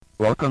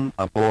Welcome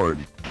aboard,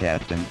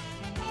 Captain.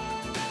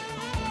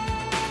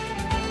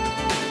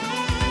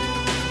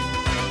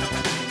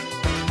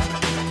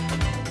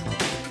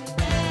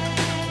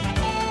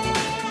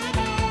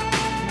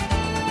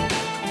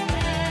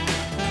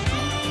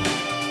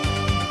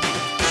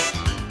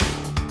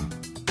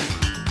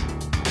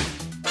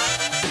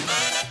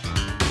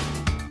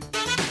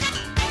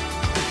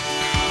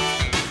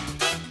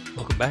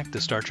 Back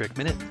to Star Trek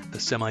Minute, the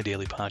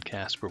semi-daily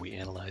podcast where we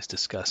analyze,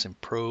 discuss, and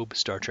probe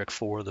Star Trek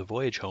IV: The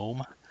Voyage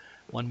Home,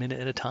 1 minute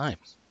at a time.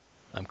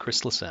 I'm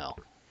Chris LaSalle.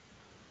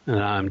 And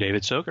I'm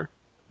David Soker.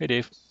 Hey,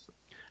 Dave.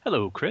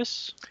 Hello,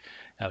 Chris.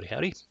 Howdy,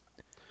 howdy.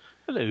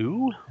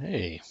 Hello.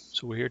 Hey,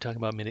 so we're here talking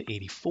about minute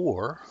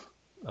 84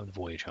 of The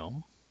Voyage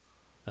Home.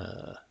 I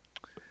was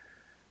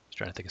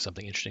trying to think of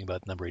something interesting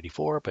about number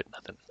 84, but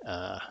nothing.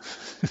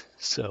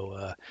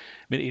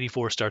 Minute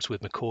 84 starts with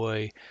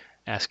McCoy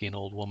asking an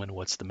old woman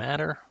what's the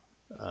matter,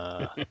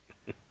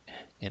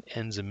 and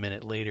ends a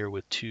minute later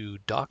with two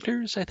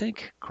doctors, I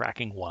think,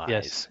 cracking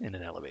wise in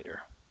an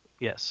elevator.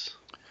 Yes.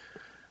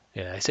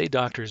 Yeah, I say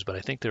doctors, but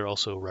I think they're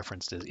also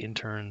referenced as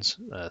interns,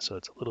 so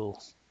it's a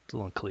little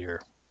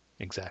unclear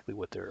exactly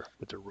what their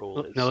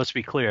role is. Now, let's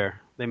be clear.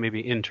 They may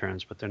be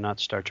interns, but they're not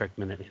Star Trek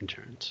Minute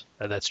interns.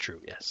 That's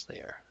true, yes, they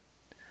are.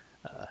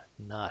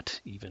 Not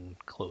even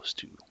close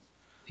to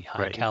the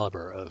high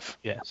caliber of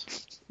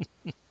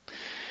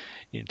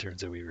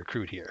interns that we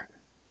recruit here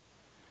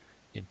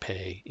in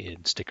pay,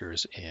 in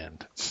stickers,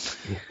 and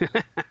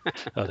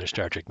other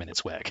Star Trek Minute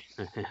swag.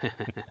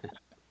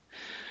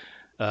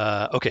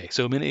 Okay,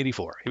 so minute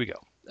 84. Here we go.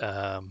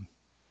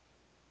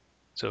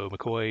 So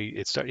McCoy,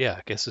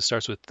 I guess it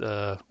starts with,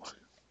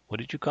 what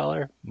did you call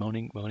her?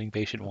 Moaning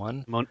patient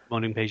one?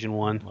 Moaning patient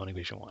one. Moaning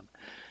patient one.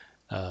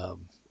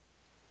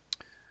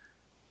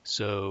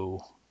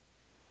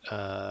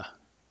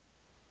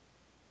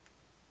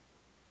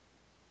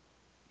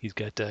 He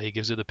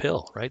gives her the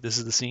pill, right? This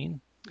is the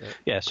scene.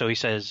 Yeah. So he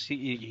says,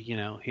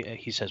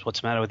 he says,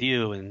 "What's the matter with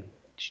you?" And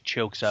she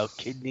chokes out,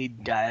 "Kidney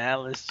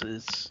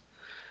dialysis."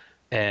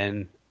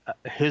 And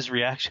his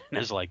reaction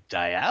is like,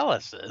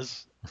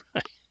 "Dialysis?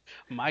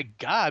 My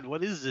God,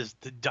 what is this?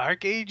 The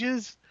Dark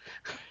Ages?"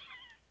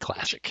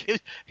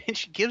 Classic. And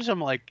she gives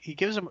him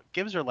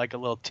gives her like a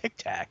little Tic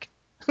Tac.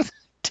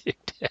 Tic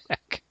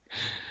Tac.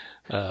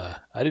 I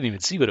didn't even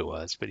see what it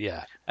was, but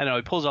yeah. I know,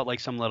 he pulls out like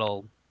some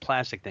little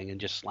plastic thing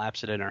and just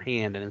slaps it in her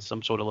hand, and it's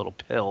some sort of little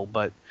pill,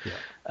 but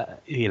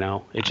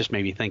it just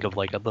made me think of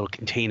like a little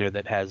container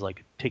that has like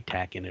a Tic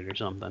Tac in it or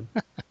something.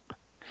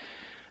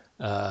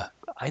 I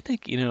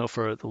think,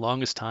 for the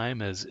longest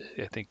time, as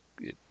I think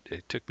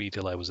it took me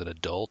till I was an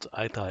adult,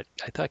 I thought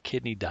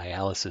kidney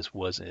dialysis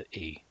was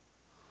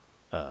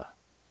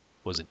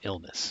was an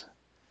illness,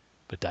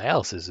 but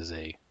dialysis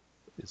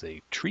is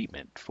a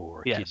treatment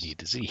for kidney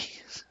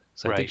disease.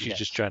 So I think she's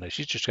just trying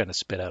to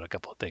spit out a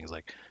couple of things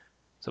like,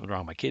 something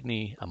wrong with my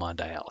kidney, I'm on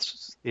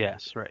dialysis.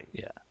 Yes, right.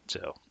 Yeah.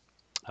 So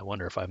I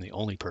wonder if I'm the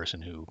only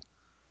person who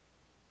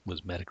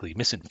was medically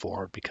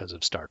misinformed because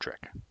of Star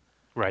Trek.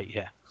 Right,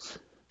 yeah.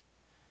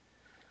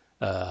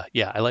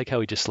 I like how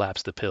he just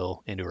slaps the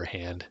pill into her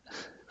hand,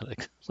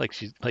 like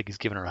he's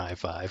giving her a high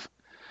five.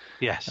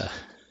 Yes.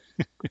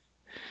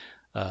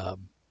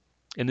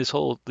 And this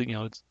whole,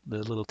 it's the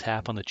little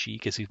tap on the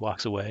cheek as he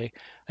walks away.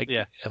 I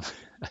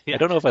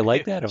don't know if I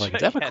like that. I'm like,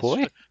 is that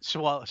McCoy?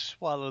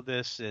 Swallow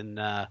this, and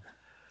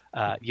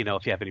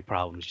if you have any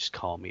problems, just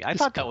call me. I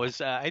thought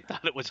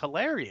it was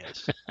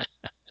hilarious.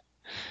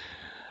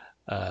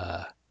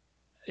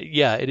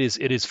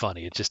 It is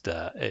funny. It's just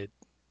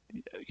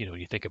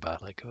you think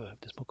about like,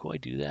 does McCoy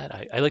do that?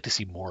 I like to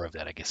see more of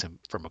that, I guess,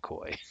 from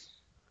McCoy.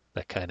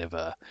 That kind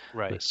of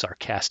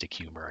sarcastic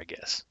humor, I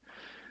guess.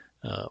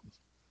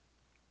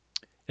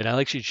 And I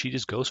like she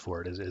just goes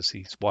for it as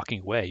he's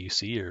walking away. You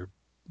see her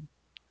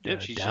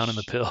down in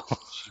the pill.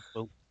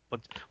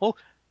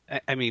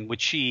 I mean, would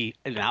she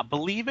not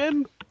believe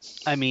him?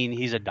 I mean,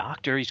 he's a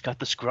doctor. He's got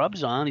the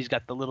scrubs on. He's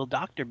got the little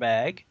doctor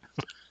bag.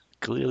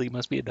 Clearly, he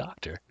must be a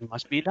doctor. He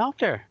must be a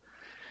doctor.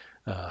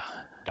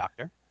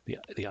 Doctor.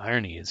 The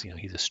irony is,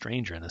 he's a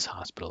stranger in this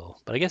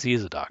hospital, but I guess he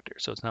is a doctor.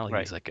 So it's not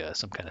like he's like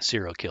some kind of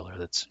serial killer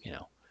that's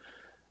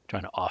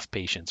trying to off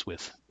patients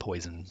with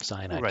poison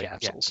cyanide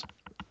capsules.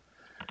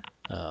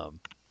 I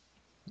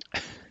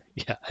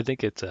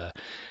think it's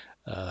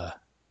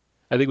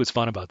I think what's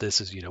fun about this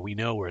is, we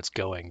know where it's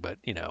going, but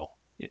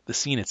the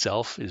scene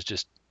itself is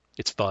just,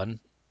 it's fun.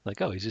 Like,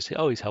 he's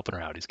helping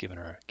her out. He's giving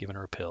her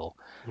a pill,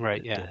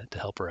 to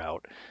help her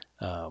out.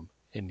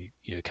 And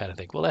you kind of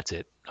think, well, that's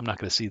it. We're not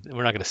going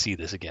to see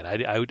this again.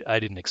 I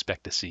didn't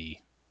expect to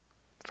see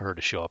for her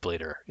to show up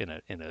later in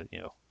a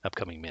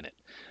upcoming minute.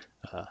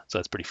 So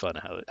that's pretty fun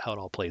how it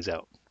all plays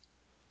out.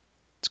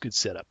 It's a good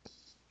setup.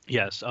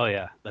 Yes. Oh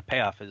yeah. The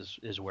payoff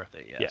is worth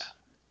it. Yes. Yeah.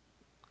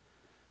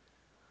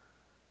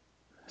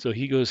 So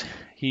he goes,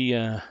 he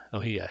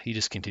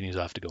just continues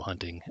off to go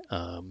hunting.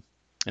 And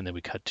then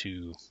we cut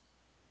to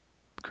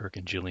Kirk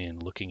and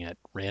Jillian looking at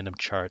random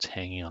charts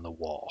hanging on the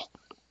wall.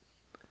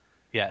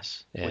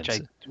 Yes.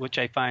 And which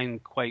I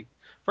find quite,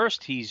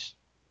 first he's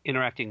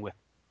interacting with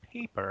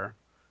paper,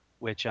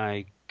 which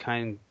I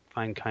find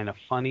kind of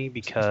funny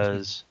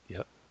because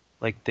Yep.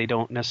 like they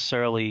don't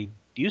necessarily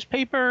use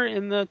paper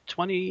in the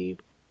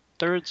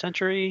 23rd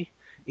century,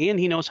 and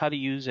he knows how to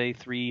use a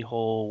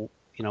 3-hole,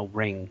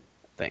 ring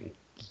thing.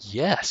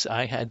 Yes,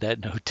 I had that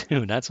note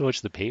too. Not so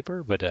much the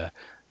paper, but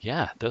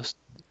yeah, those.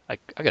 I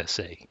gotta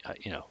say,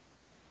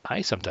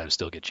 I sometimes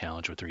still get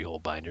challenged with 3-hole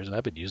binders, and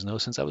I've been using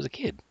those since I was a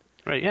kid.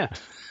 Right? Yeah.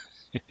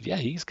 Yeah,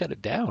 he's got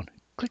it down.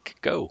 Click,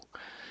 go.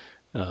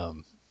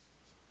 Um,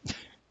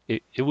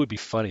 it would be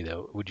funny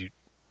though. Would you?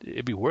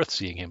 It'd be worth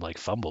seeing him like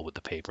fumble with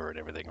the paper and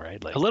everything,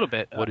 right? Like A little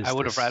bit. what I is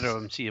would have this? rather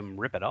him see him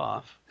rip it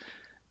off.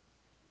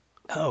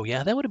 Oh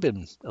yeah, that would have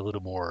been a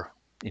little more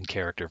in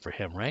character for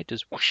him, right?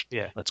 Just whoosh,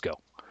 Yeah. let's go.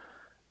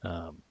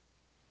 Um,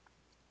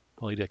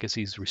 well, I guess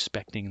he's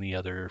respecting the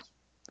other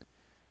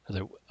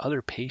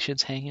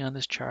patients hanging on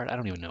this chart. I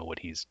don't even know what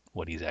he's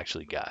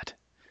actually got.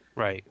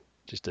 Right.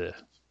 Just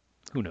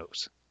who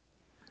knows?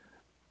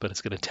 But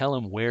it's going to tell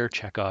him where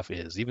Chekhov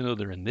is, even though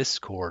they're in this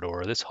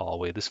corridor, this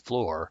hallway, this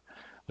floor.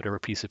 Whatever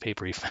piece of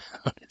paper he found,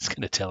 it's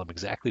going to tell him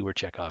exactly where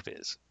Chekhov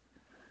is.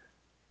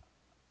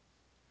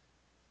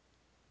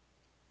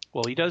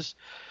 Well, he does.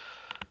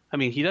 I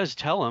mean, he does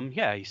tell him.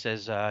 Yeah, he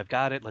says, "I've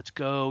got it. Let's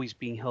go." He's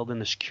being held in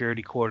the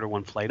security corridor,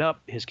 1 flight up.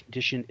 His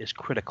condition is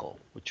critical,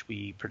 which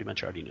we pretty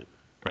much already knew.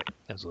 Right.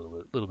 That was a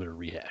little bit of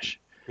rehash.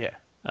 Yeah.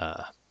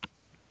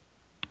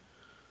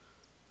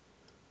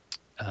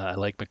 I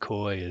like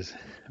McCoy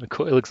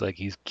looks like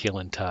he's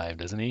killing time,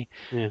 doesn't he?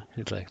 Yeah.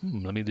 It's like,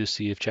 let me just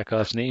see if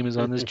Chekhov's name is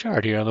on this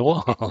chart here on the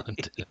wall.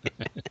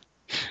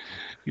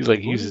 He's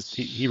like,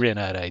 he ran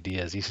out of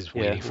ideas. He's just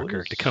waiting for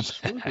Kirk to come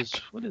back.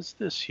 What is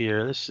this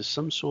here? This is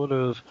some sort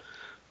of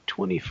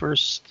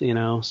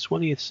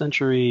 20th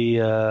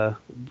century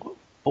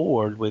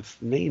board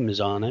with names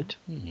on it.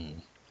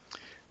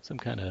 Some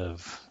kind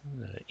of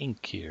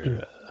ink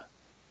here.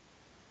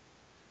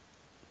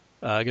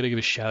 I got to give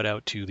a shout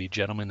out to the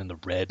gentleman in the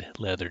red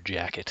leather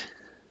jacket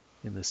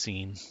in the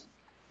scene.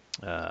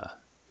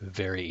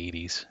 Very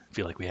 80s. I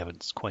feel like we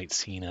haven't quite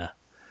seen a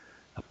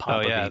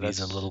pop of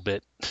 80s in a little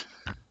bit.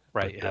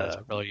 Right, yeah, that's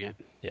brilliant.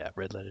 Yeah,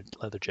 red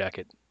leather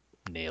jacket.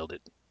 Nailed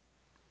it.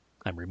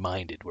 I'm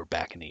reminded we're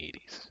back in the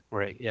 80s.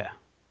 Right, yeah.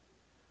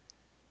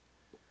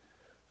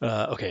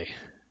 Okay.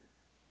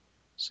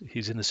 So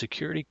he's in the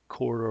security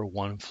corridor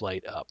 1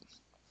 flight up.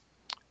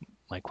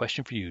 My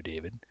question for you,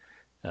 David.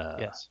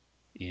 Yes.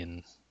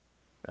 In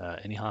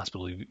any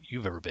hospital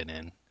you've ever been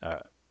in,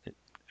 are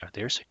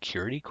there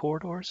security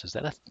corridors? Is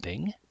that a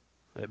thing?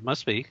 It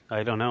must be.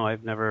 I don't know.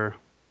 I've never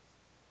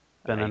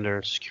been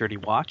under security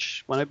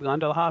watch when I've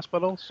gone to the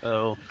hospital,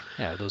 so...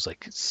 Yeah, are those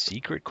like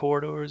secret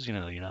corridors? You're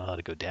not allowed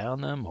to go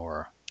down them,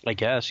 or... I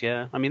guess,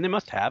 yeah. I mean, they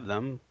must have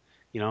them,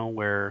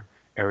 where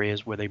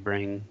areas where they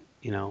bring,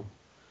 I don't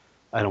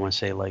want to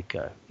say like,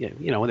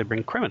 where they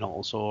bring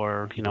criminals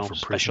or,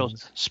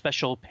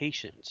 special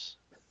patients.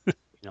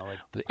 Like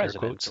the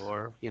president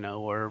or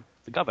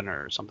the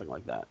governor or something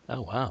like that.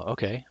 Oh wow,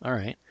 okay, all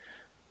right.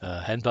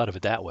 Hadn't thought of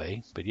it that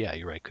way, but yeah,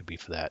 you're right. Could be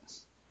for that.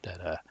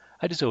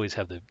 I just always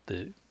have the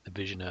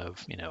vision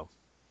of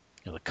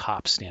the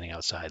cops standing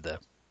outside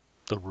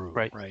the room,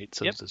 right?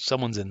 So, so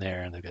someone's in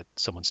there and they've got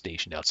someone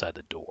stationed outside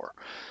the door.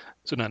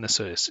 So not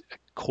necessarily a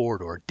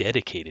corridor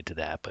dedicated to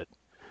that, but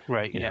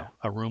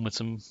a room with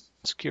some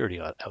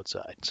security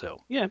outside. So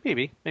yeah,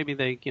 maybe they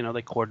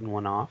they cordon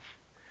one off.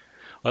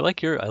 I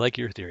like your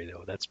theory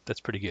though. That's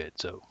pretty good.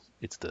 So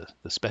it's the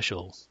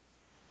special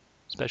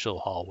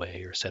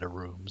hallway or set of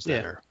rooms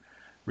that are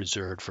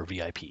reserved for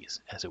VIPs,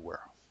 as it were.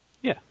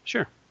 Yeah,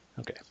 sure.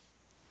 Okay,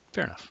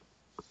 fair enough.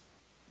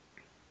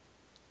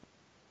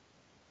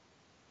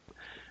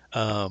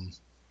 All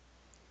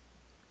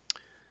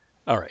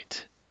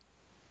right.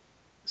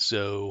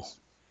 So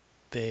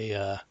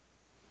they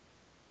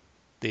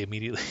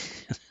immediately.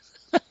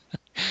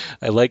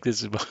 I like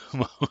this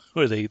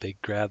where they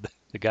grab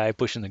the guy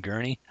pushing the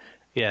gurney.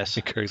 Yes.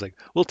 And Kirk's like,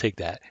 "We'll take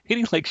that." And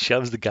he like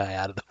shoves the guy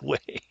out of the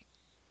way.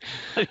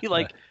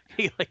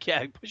 he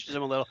pushes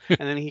him a little, and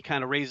then he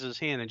kind of raises his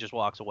hand and just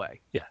walks away.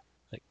 Yeah,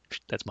 like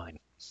that's mine.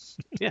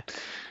 Yeah.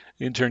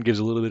 The intern gives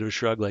a little bit of a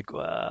shrug, like,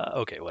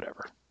 "Okay,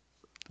 whatever.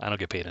 I don't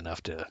get paid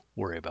enough to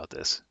worry about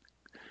this."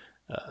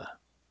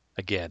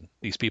 Again,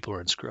 these people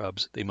are in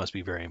scrubs. They must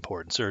be very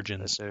important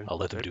surgeons. I'll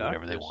let them do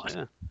whatever they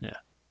want. Yeah.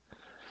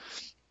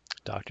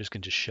 Doctors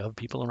can just shove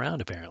people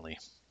around, apparently.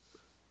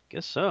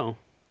 Guess so.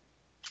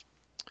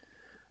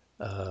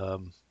 So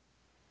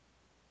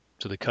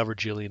they cover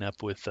Jillian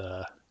up with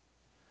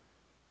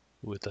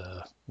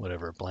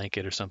whatever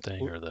blanket or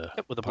something, or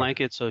with a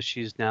blanket. So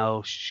she's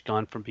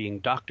gone from being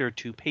doctor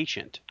to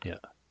patient. Yeah.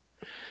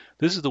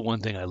 This is the one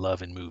thing I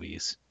love in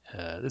movies.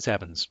 This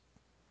happens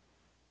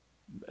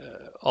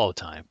all the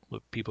time.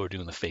 People are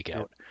doing the fake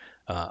out.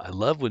 I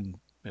love when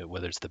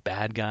whether it's the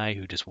bad guy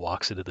who just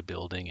walks into the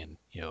building and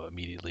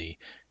immediately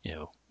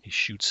he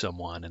shoots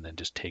someone and then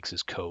just takes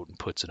his coat and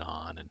puts it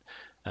on, and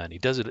and he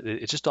does it.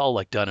 It's just all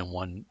like done in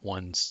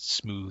one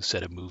smooth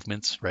set of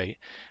movements, right?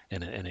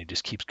 And it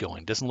just keeps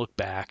going. Doesn't look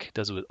back.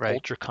 Does it with Right.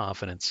 ultra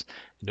confidence.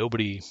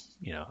 Nobody,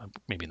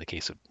 maybe in the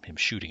case of him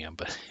shooting him,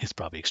 but it's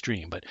probably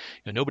extreme. But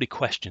nobody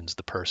questions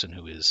the person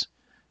who is,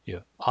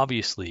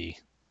 obviously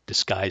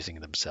disguising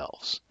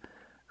themselves,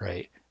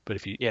 right? But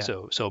if you Yeah.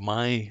 so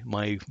my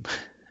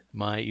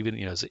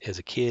even as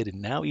a kid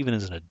and now even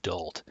as an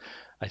adult,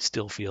 I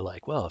still feel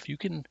like, well, if you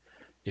can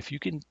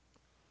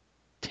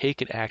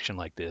take an action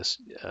like this,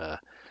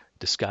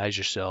 disguise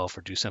yourself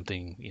or do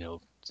something,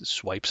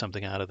 swipe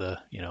something out of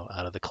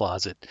the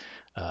closet,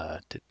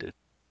 to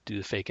do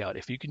the fake out.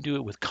 If you can do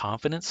it with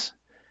confidence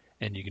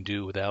and you can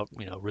do it without,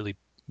 really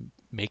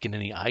making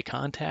any eye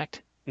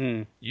contact,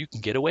 Mm. you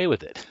can get away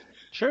with it.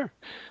 Sure.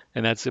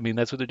 And that's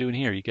what they're doing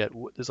here.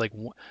 There's like,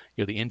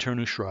 the intern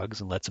who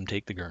shrugs and lets him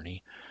take the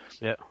gurney.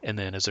 Yeah. And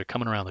then as they're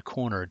coming around the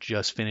corner,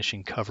 just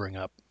finishing covering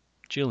up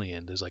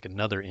Jillian, there's like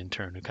another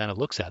intern who kind of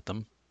looks at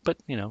them, but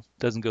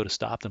doesn't go to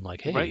stop them.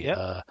 Like, hey, Right,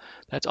 yeah.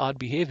 that's odd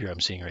behavior I'm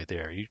seeing right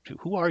there.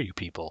 Who are you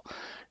people?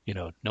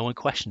 No one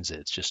questions it.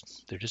 It's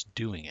just they're just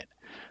doing it.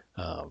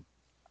 And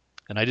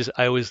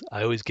I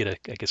always get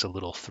I guess a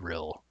little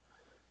thrill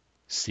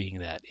seeing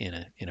that in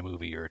a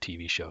movie or a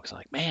TV show. Because I'm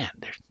like, man,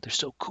 they're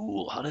so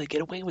cool. How do they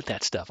get away with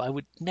that stuff? I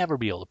would never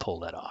be able to pull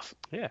that off.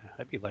 Yeah.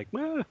 I'd be like,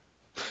 well,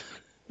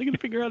 they're gonna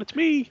figure out it's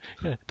me.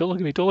 Yeah, don't look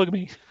at me. Don't look at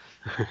me.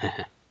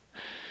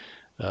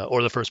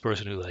 Or the first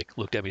person who like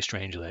looked at me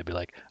strangely, I'd be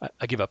like,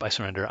 I give up. I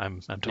surrender.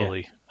 I'm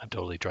totally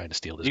trying to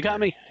steal this. You got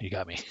gurney. me. You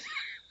got me.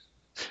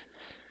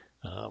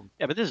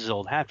 Yeah, but this is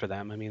old hat for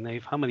them. I mean,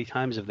 how many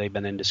times have they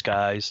been in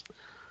disguise?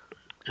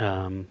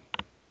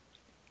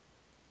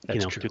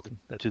 That's true.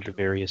 Through the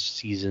various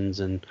seasons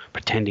and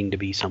pretending to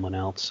be someone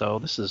else. So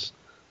this is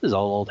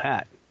all old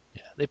hat.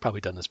 Yeah, they've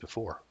probably done this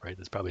before, right?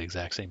 It's probably the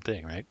exact same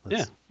thing, right?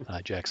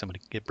 Hijack somebody,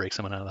 break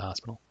someone out of the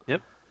hospital.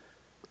 Yep.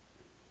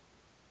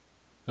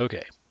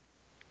 Okay.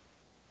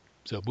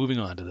 So moving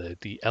on to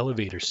the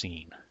elevator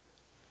scene.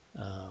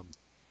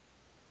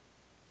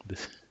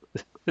 This,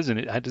 isn't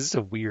it? This is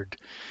a weird.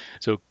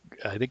 So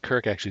I think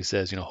Kirk actually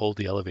says, hold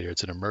the elevator.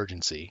 It's an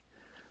emergency,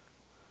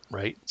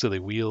 right? So they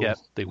wheel Yep.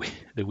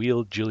 they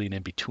wheel Jillian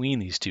in between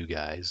these two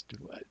guys,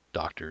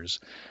 doctors,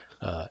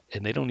 and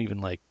they don't even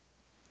like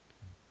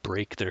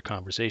break their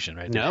conversation,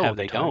 right? No,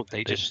 they don't.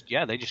 They just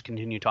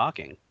continue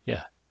talking.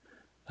 Yeah.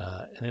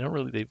 And they don't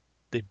really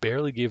they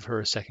barely give her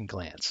a second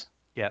glance.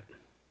 Yep.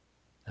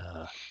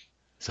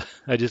 So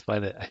I just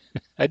find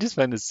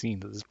this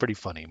scene this is pretty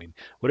funny. I mean,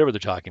 whatever they're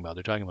talking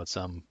about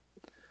some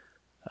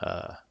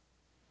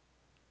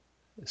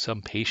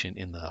patient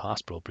in the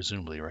hospital,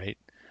 presumably, right?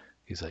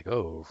 He's like,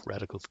 oh,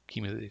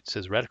 it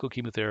says radical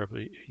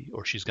chemotherapy,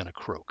 or she's gonna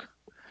croak.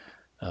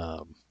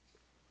 And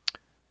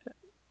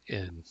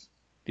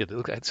yeah,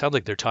 it sounds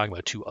like they're talking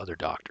about two other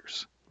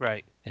doctors,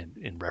 Right. and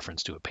in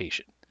reference to a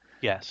patient.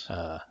 Yes.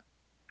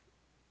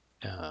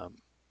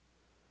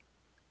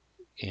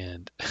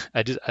 And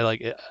I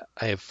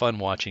have fun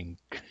watching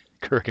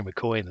Kirk and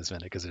McCoy in this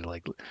minute because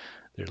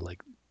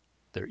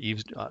they're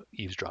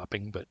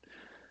eavesdropping, but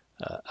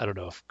I don't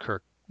know if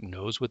Kirk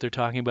knows what they're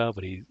talking about,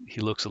 but he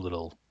looks a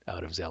little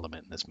out of his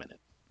element in this minute.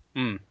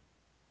 Hmm.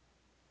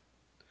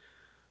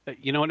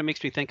 You know what it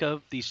makes me think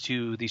of? These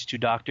two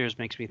doctors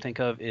makes me think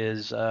of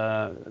is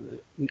A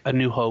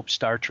New Hope,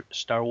 Star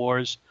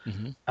Wars,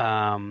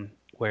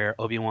 where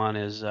Obi-Wan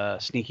is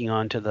sneaking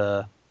onto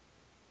the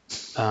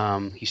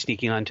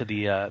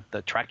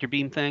tractor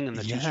beam thing, and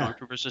the two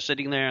stormtroopers are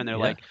sitting there, and they're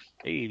like,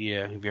 "Hey,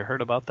 have you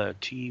heard about the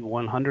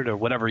T-100 or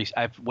whatever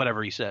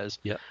he says?"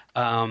 Yeah.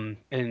 And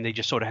they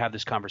just sort of have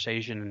this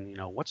conversation,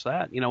 and what's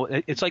that?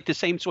 It's like the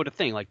same sort of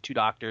thing, like two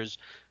doctors,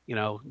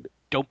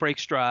 don't break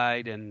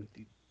stride and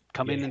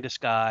come in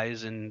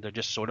disguise, and they're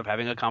just sort of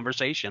having a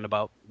conversation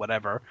about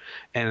whatever.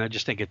 And I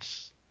just think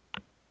it's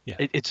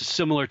a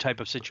similar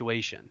type of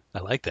situation. I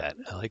like that.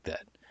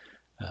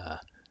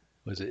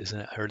 Isn't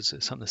it? I heard it's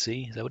something to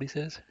see. Is that what he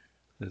says?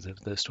 Is that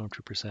the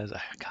stormtrooper says?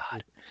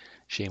 God,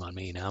 shame on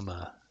me. Now I'm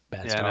a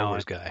bad Star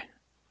Wars guy.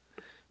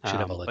 Should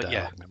have all that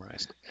dialogue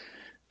memorized.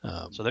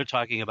 So they're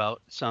talking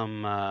about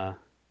some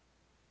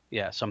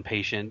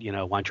patient.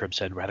 Weintraub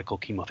said radical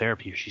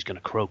chemotherapy, or she's going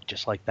to croak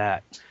just like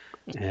that.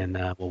 And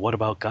well, what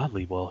about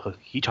Gottlieb? Well,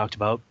 he talked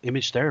about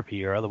image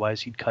therapy, or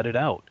otherwise he'd cut it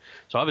out.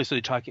 So obviously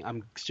they're talking.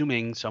 I'm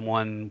assuming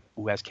someone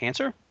who has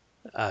cancer.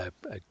 I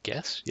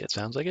guess. Yeah, it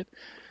sounds like it.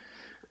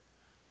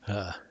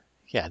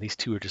 These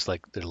two are just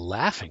like they're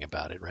laughing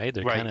about it, right?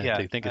 They're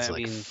they think it's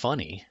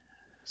funny.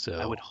 So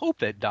I would hope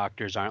that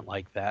doctors aren't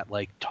like that,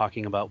 like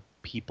talking about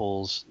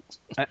people's.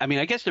 I mean,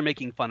 I guess they're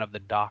making fun of the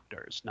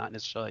doctors, not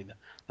necessarily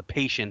the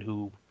patient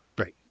who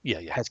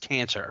has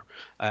cancer.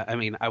 I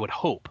mean, I would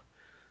hope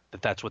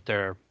that that's what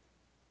they're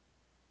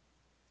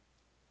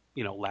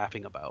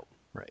laughing about.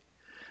 Right.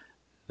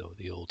 So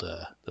the old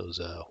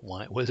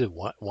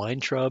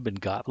Weintraub and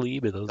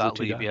Gottlieb? Are those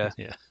Gottlieb, the two doctors?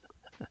 Yeah.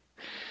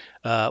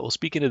 Well,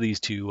 speaking of these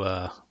two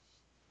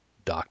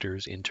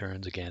doctors,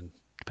 interns, again,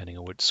 depending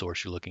on what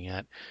source you're looking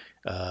at,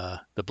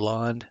 the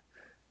blonde,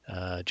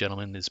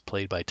 Gentleman is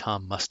played by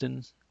Tom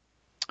Mustin.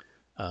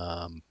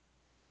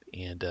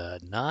 And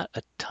not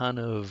a ton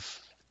of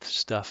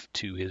stuff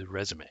to his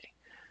resume,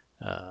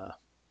 or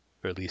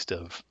at least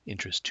of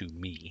interest to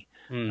me.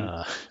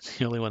 The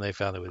only one I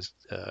found that was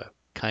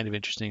kind of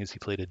interesting is he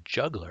played a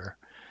juggler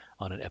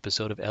on an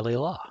episode of LA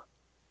Law.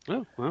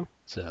 Oh, well.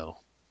 So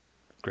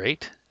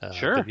great.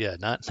 Sure. But yeah,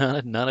 not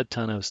a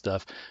ton of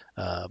stuff.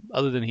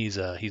 Other than he's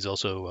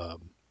also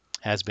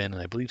has been,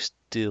 and I believe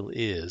still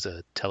is,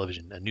 a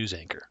news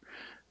anchor.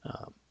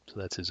 So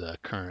that's his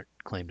current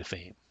claim to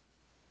fame.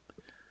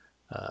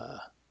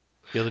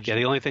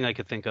 The only thing I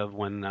could think of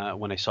when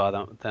I saw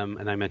them,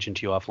 and I mentioned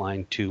to you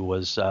offline too,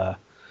 was the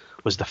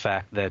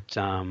fact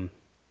that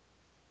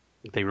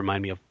they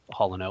remind me of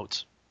Hall &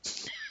 Oates.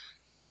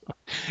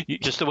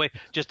 Just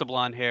the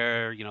blonde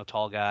hair,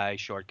 tall guy,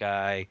 short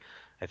guy.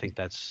 I think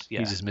that's, yeah.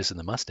 He's just missing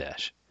the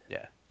mustache.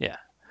 Yeah. Yeah.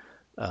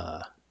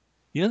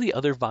 The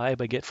other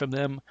vibe I get from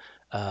them,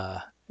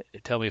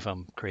 tell me if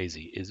I'm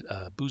crazy, is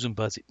bosom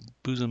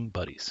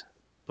buddies.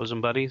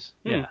 Bosom buddies?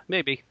 Yeah.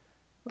 Maybe.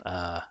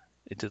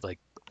 It's just like,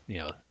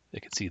 I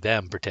could see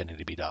them pretending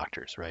to be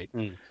doctors, right?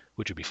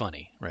 Which would be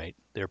funny, right?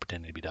 They're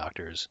pretending to be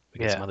doctors. We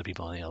get some other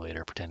people in the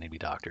elevator pretending to be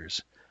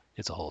doctors.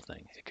 It's a whole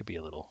thing. It could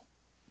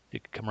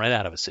come right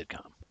out of a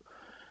sitcom.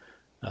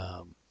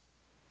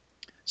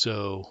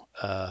 So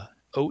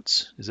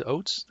Oates, is it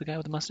Oates, the guy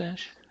with the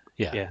mustache?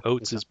 Yeah.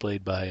 Oates is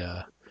played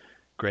by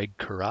Greg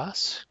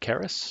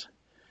Karras.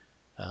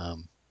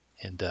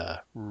 And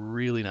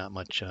really not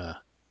much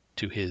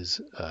to his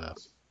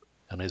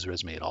on his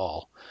resume at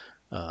all.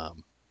 I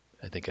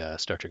think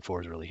Star Trek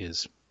 4 is really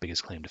his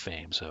biggest claim to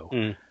fame. So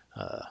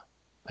I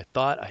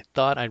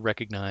thought I'd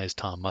recognize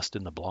Tom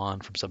Mustin, the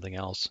blonde, from something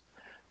else,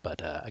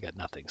 but I got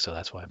nothing. So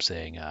that's why I'm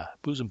saying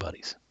bosom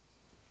buddies.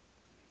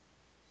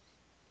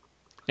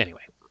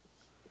 Anyway.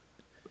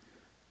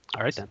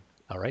 All right then.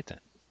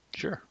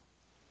 Sure.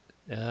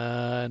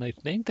 And I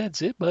think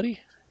that's it, buddy.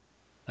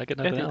 I got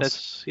nothing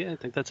else. I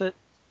think that's it.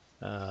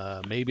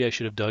 Maybe I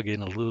should have dug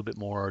in a little bit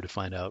more to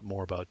find out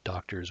more about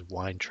Doctors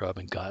Weintraub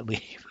and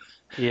Gottlieb.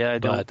 Yeah, I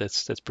don't. But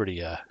that's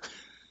pretty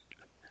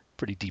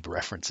deep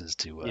references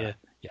to. Yeah.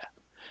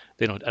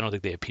 I don't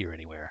think they appear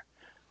anywhere.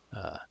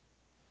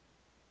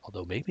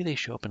 Although maybe they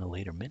show up in a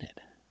later minute.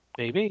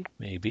 Maybe.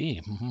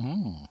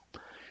 Mm-hmm.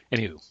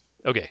 Anywho,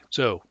 okay.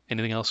 So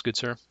anything else, good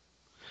sir?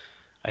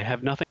 I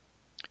have nothing.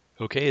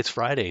 Okay, it's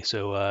Friday,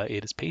 so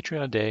it is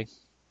Patreon day.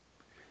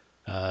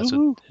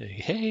 So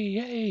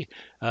yay!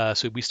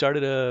 So we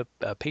started a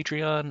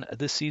Patreon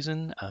this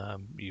season.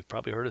 You've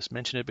probably heard us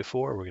mention it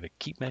before. We're going to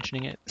keep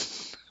mentioning it,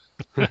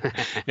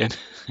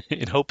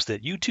 in hopes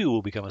that you too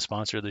will become a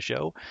sponsor of the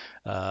show.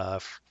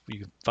 You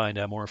can find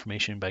out more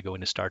information by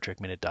going to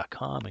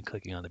StarTrekMinute.com and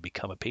clicking on the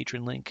Become a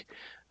Patron link.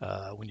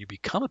 When you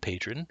become a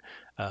patron,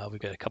 we've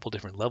got a couple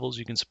different levels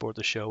you can support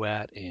the show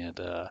at, and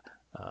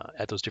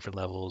at those different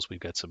levels, we've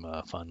got some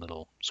fun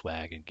little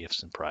swag and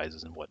gifts and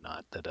prizes and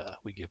whatnot that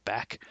we give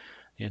back.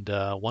 And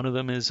one of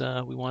them is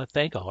we want to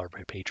thank all our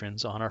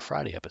patrons on our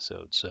Friday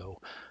episode.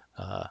 So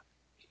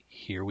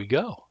here we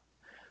go.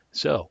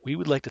 So we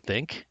would like to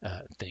thank.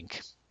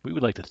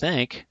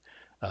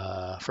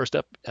 First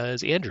up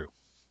is Andrew.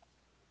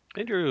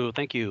 Andrew,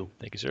 thank you.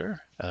 Thank you, sir.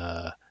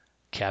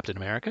 Captain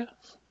America.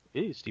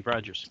 Hey, Steve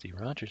Rogers.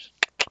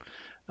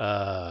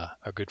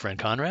 Our good friend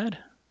Conrad.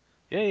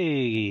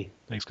 Yay.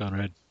 Thanks,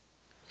 Conrad.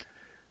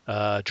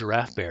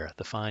 Giraffe Bear,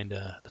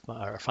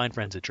 our fine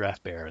friends at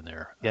Giraffe Bear, and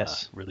their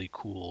really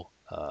cool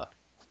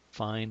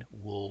fine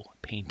wool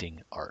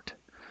painting art.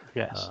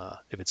 Yes.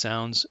 If it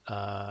sounds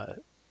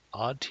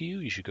odd to you,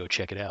 you should go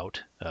check it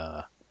out.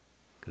 Cool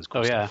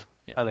stuff.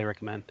 Highly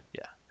recommend.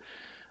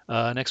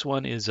 Yeah. Next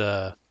one is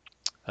looks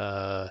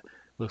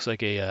like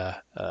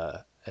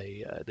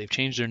they've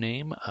changed their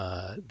name.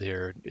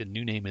 Their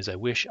new name is I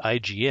Wish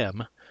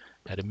IGM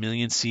Had a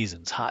Million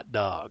Seasons Hot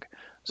Dog.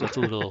 So that's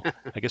a little.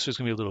 I guess there's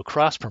gonna be a little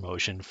cross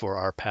promotion for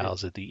our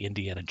pals at the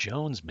Indiana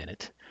Jones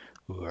Minute,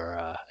 who are.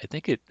 I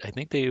think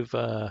they've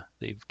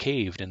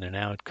caved and they're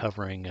now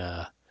covering.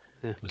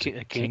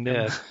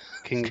 Kingdom?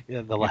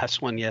 The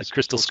last one, yes.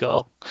 Crystal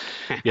Skull.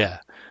 Yeah.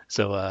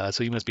 So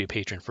you must be a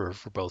patron for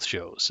both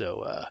shows.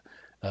 So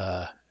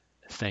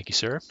thank you,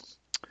 sir.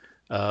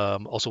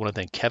 Also want to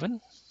thank Kevin.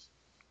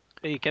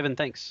 Hey, Kevin,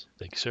 thanks.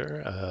 Thank you,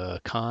 sir.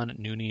 Con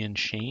Noonian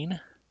Shane.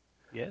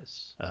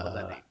 Yes. Love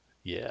that name.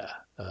 Yeah.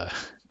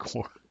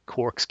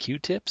 Quark's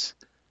Q-tips.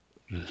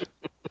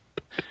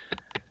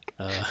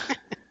 I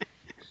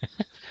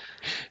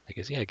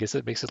guess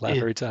that makes us laugh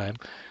every time.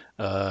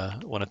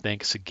 Want to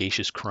thank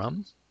Sagacious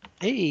Crumb.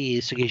 Hey,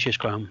 Sagacious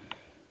Crumb.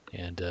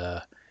 And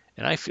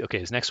I feel okay.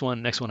 This next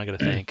one I got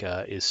to thank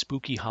is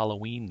Spooky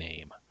Halloween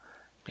Name.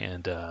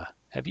 And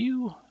have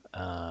you?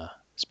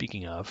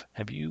 Speaking of,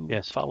 have you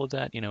followed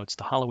that? It's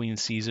the Halloween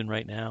season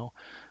right now.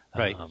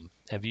 Right.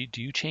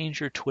 Do you change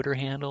your Twitter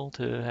handle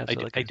to have?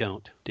 I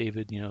don't.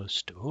 David,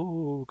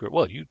 Stoker.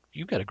 Well,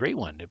 you've got a great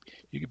one.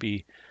 You could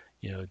be,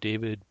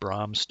 David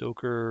Bram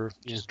Stoker,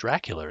 just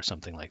Dracula or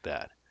something like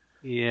that.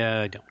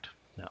 Yeah, I don't.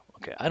 No.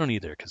 Okay. I don't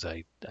either because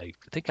I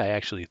think I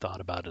actually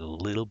thought about it a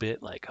little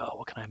bit, like, oh,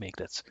 what can I make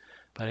that's,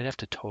 but I'd have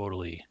to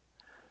totally,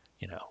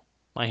 you know,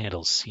 my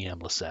handle's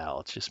CM LaSalle.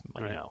 It's just,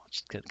 Right.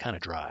 it's kind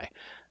of dry.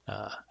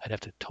 I'd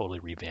have to totally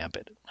revamp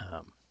it.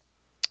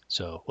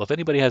 So, well, if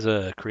anybody has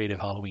a creative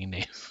Halloween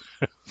name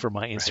for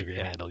my Right. Instagram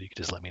Yeah. handle, you could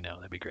just let me know.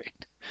 That'd be great.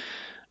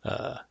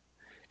 Uh,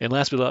 and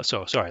last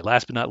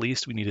but not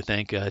least, we need to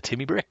thank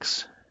Timmy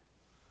Bricks,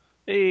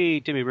 Hey,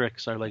 Timmy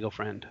Bricks, our Lego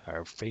friend.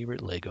 our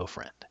favorite Lego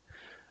friend.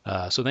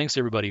 So thanks to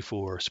everybody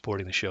for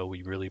supporting the show.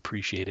 We really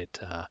appreciate it.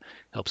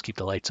 Helps keep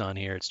the lights on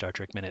here at Star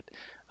Trek Minute.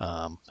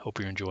 Hope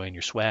you're enjoying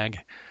your swag.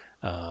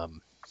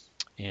 Um,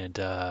 and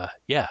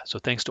yeah, so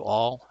thanks to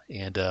all,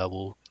 and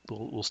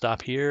we'll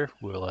stop here.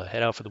 We'll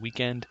head out for the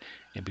weekend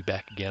and be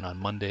back again on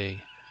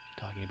Monday,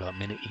 talking about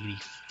minute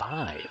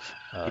 85.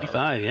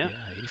 85, yeah.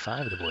 Yeah,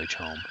 85 of the Voyage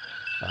Home.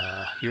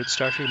 Here at the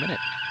Star Trek Minute.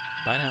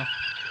 Bye now.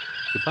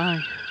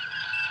 Goodbye.